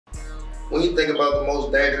When you think about the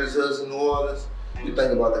most dangerous hoods in New Orleans, you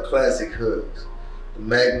think about the classic hoods. The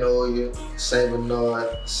Magnolia, St.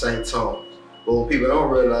 Bernard, St. Thomas. But what people don't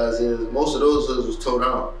realize is most of those hoods was tore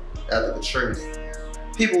down after Katrina.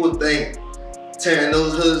 People would think tearing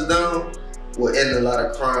those hoods down will end a lot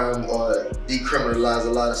of crime or decriminalize a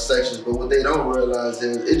lot of sections, but what they don't realize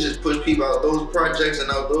is it just pushed people out those projects and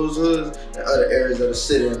out those hoods and other areas of the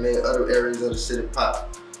city and made other areas of the city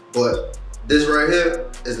pop. But this right here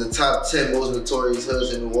is the top 10 most notorious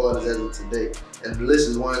hoods in New Orleans as of today, and the list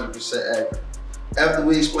is 100% accurate. After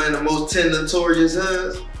we explain the most 10 notorious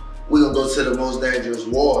hoods, we're gonna go to the most dangerous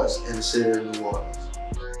wards in the city of New Orleans.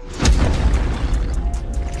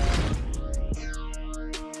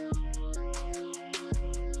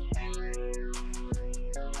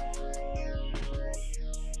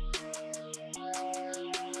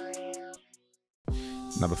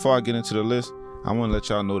 Now before I get into the list, I want to let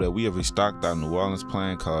y'all know that we have restocked our New Orleans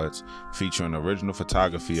playing cards featuring original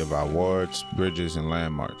photography of our wards, bridges, and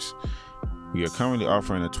landmarks. We are currently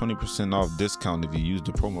offering a 20% off discount if you use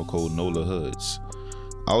the promo code NOLA Hoods.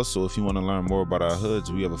 Also, if you want to learn more about our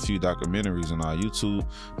hoods, we have a few documentaries on our YouTube,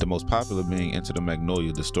 the most popular being Into the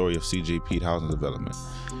Magnolia, the story of CJ Pete housing development.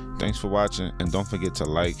 Thanks for watching, and don't forget to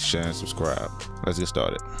like, share, and subscribe. Let's get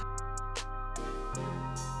started.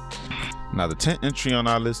 Now the 10th entry on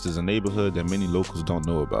our list is a neighborhood that many locals don't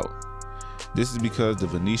know about. This is because the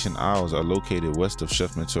Venetian Isles are located west of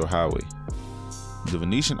Chef Mentor Highway. The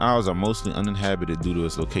Venetian Isles are mostly uninhabited due to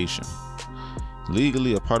its location.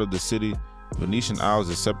 Legally a part of the city, Venetian Isles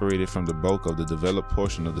is separated from the bulk of the developed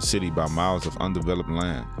portion of the city by miles of undeveloped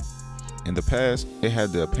land. In the past, it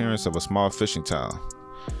had the appearance of a small fishing town.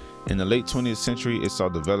 In the late 20th century, it saw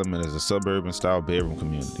development as a suburban-style bedroom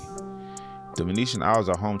community. The Venetian Isles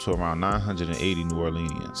are home to around 980 New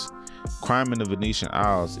Orleanians. Crime in the Venetian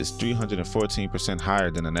Isles is 314%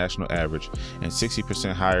 higher than the national average and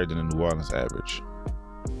 60% higher than the New Orleans average.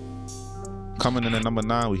 Coming in at number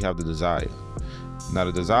 9, we have the Desire. Now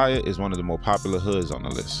the Desire is one of the more popular hoods on the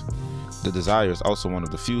list. The Desire is also one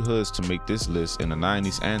of the few hoods to make this list in the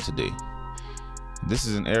 90s and today. This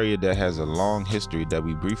is an area that has a long history that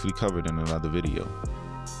we briefly covered in another video.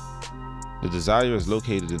 The Desire is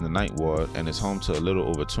located in the Ninth Ward and is home to a little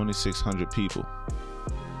over 2,600 people.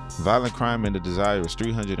 Violent crime in the Desire is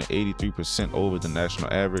 383% over the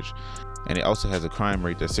national average, and it also has a crime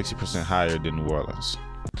rate that's 60% higher than New Orleans.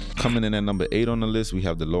 Coming in at number 8 on the list, we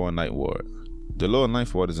have the Lower Ninth Ward. The Lower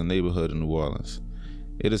Ninth Ward is a neighborhood in New Orleans.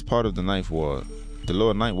 It is part of the Ninth Ward. The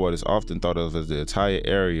Lower Ninth Ward is often thought of as the entire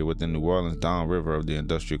area within New Orleans downriver of the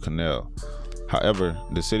Industrial Canal. However,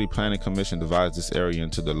 the City Planning Commission divides this area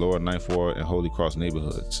into the Lower Ninth Ward and Holy Cross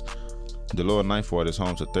neighborhoods. The Lower Ninth Ward is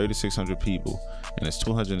home to 3,600 people and is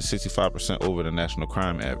 265% over the national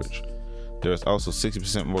crime average. There is also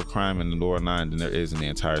 60% more crime in the Lower Nine than there is in the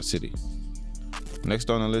entire city. Next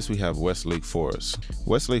on the list, we have Westlake Forest.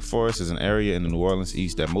 Westlake Forest is an area in the New Orleans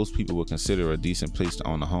East that most people would consider a decent place to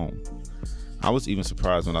own a home. I was even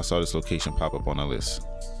surprised when I saw this location pop up on the list.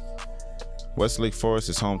 Westlake Forest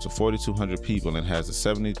is home to 4,200 people and has a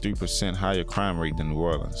 73% higher crime rate than New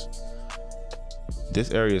Orleans.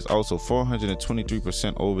 This area is also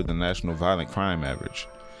 423% over the national violent crime average.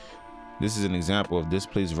 This is an example of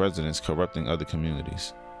displaced residents corrupting other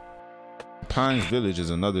communities. Pines Village is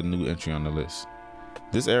another new entry on the list.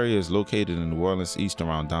 This area is located in New Orleans East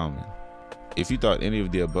around Downman. If you thought any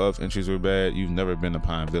of the above entries were bad, you've never been to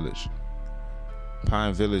Pine Village.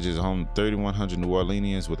 Pine Village is home to 3,100 New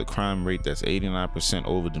Orleanians with a crime rate that's 89%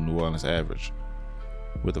 over the New Orleans average.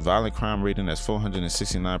 With a violent crime rating that's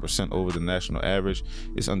 469% over the national average,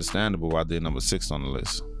 it's understandable why they're number 6 on the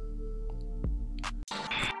list.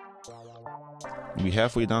 We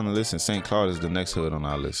halfway down the list, and St. Claude is the next hood on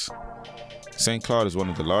our list. St. Claude is one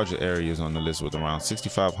of the larger areas on the list with around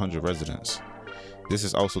 6,500 residents. This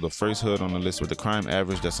is also the first hood on the list with a crime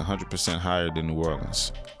average that's 100% higher than New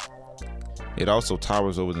Orleans. It also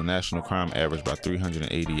towers over the national crime average by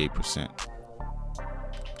 388%.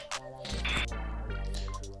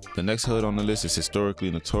 The next hood on the list is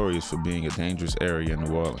historically notorious for being a dangerous area in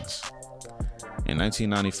New Orleans. In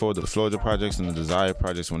 1994, the Florida Projects and the Desire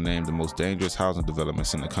Projects were named the most dangerous housing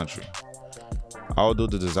developments in the country. Although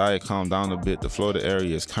the Desire calmed down a bit, the Florida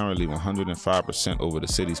area is currently 105% over the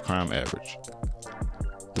city's crime average.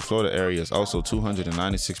 The Florida area is also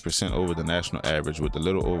 296% over the national average with a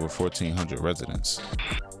little over 1,400 residents.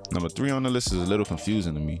 Number 3 on the list is a little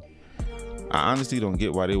confusing to me. I honestly don't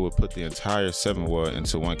get why they would put the entire 7th Ward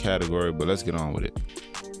into one category, but let's get on with it.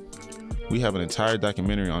 We have an entire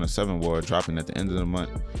documentary on the 7th Ward dropping at the end of the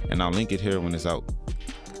month, and I'll link it here when it's out.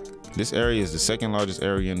 This area is the second largest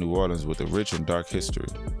area in New Orleans with a rich and dark history.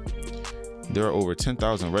 There are over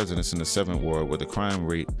 10,000 residents in the 7th ward with a crime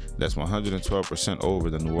rate that's 112% over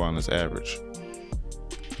the New Orleans average.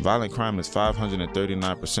 Violent crime is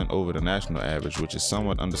 539% over the national average, which is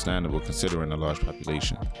somewhat understandable considering the large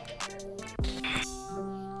population.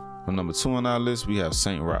 On number 2 on our list, we have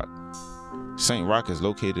St. Roch. St. Roch is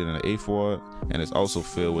located in the 8th ward and is also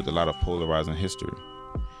filled with a lot of polarizing history.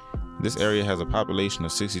 This area has a population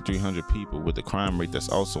of 6,300 people with a crime rate that's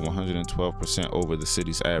also 112% over the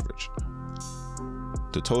city's average.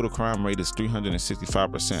 The total crime rate is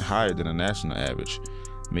 365% higher than the national average,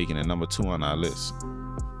 making it number 2 on our list.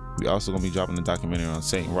 We also gonna be dropping a documentary on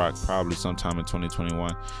St. Roch probably sometime in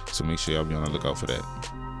 2021, so make sure y'all be on the lookout for that.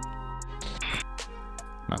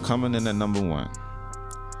 Now coming in at number 1.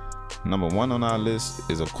 Number 1 on our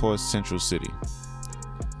list is of course Central City.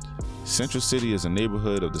 Central City is a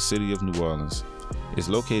neighborhood of the city of New Orleans. It's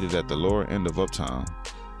located at the lower end of Uptown,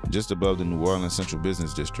 just above the New Orleans Central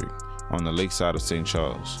Business District, on the lakeside of St.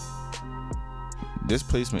 Charles. This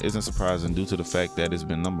placement isn't surprising due to the fact that it's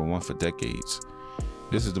been number 1 for decades.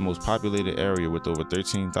 This is the most populated area with over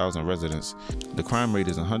 13,000 residents. The crime rate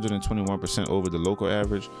is 121% over the local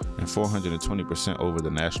average and 420% over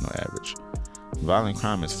the national average. Violent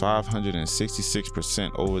crime is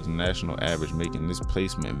 566% over the national average, making this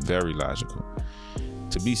placement very logical.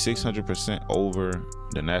 To be 600% over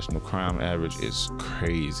the national crime average is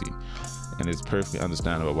crazy, and it's perfectly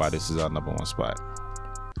understandable why this is our number 1 spot.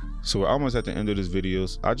 So we're almost at the end of this video.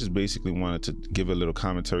 I just basically wanted to give a little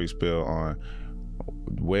commentary spiel on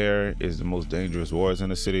where is the most dangerous wards in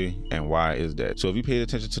the city and why is that. So if you paid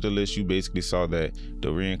attention to the list, you basically saw that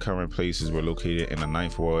the recurring places were located in the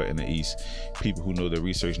 9th ward in the east. People who know their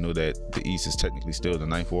research know that the east is technically still the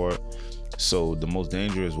 9th ward. So the most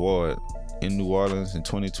dangerous ward in New Orleans in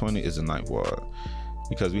 2020 is the 9th ward,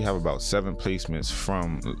 because we have about 7 placements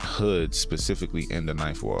from hoods specifically in the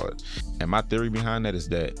 9th ward. And my theory behind that is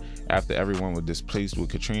that after everyone was displaced with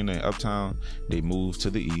Katrina and Uptown, they moved to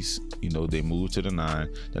the east. You know, they moved to the 9.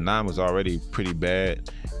 The 9 was already pretty bad,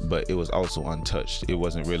 but it was also untouched. It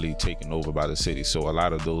wasn't really taken over by the city. So a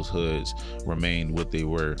lot of those hoods remained what they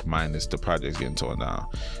were, minus the projects getting torn down.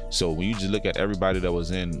 So when you just look at everybody that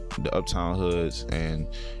was in the Uptown hoods and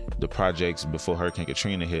the projects before Hurricane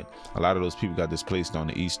Katrina hit, a lot of those people got displaced on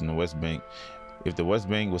the east and the West Bank. If the West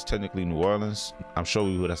Bank was technically New Orleans, I'm sure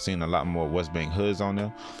we would have seen a lot more West Bank hoods on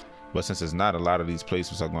there. But since it's not, a lot of these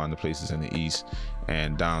places are going to places in the east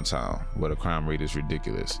and downtown where the crime rate is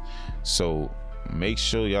ridiculous. So make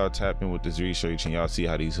sure y'all tap in with this research and y'all see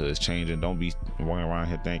how these hoods changing. Don't be running around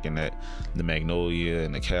here thinking that the Magnolia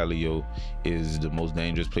and the Calio is the most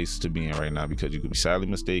dangerous places to be in right now, because you could be sadly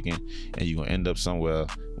mistaken and you're gonna end up somewhere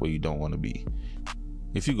where you don't want to be.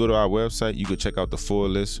 If you go to our website, you can check out the full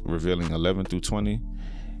list revealing 11 through 20.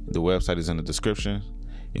 The website is in the description.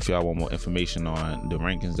 If y'all want more information on the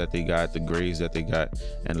rankings that they got, the grades that they got,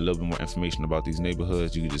 and a little bit more information about these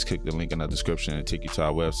neighborhoods, you can just click the link in the description and take you to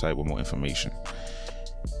our website with more information.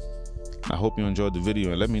 I hope you enjoyed the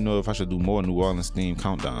video, and let me know if I should do more New Orleans themed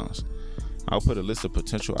countdowns. I'll put a list of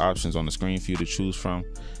potential options on the screen for you to choose from,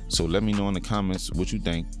 so let me know in the comments what you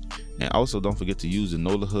think. And also don't forget to use the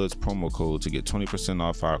NOLA Hoods promo code to get 20%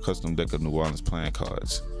 off our custom deck of New Orleans playing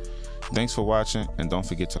cards. Thanks for watching, and don't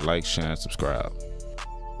forget to like, share, and subscribe.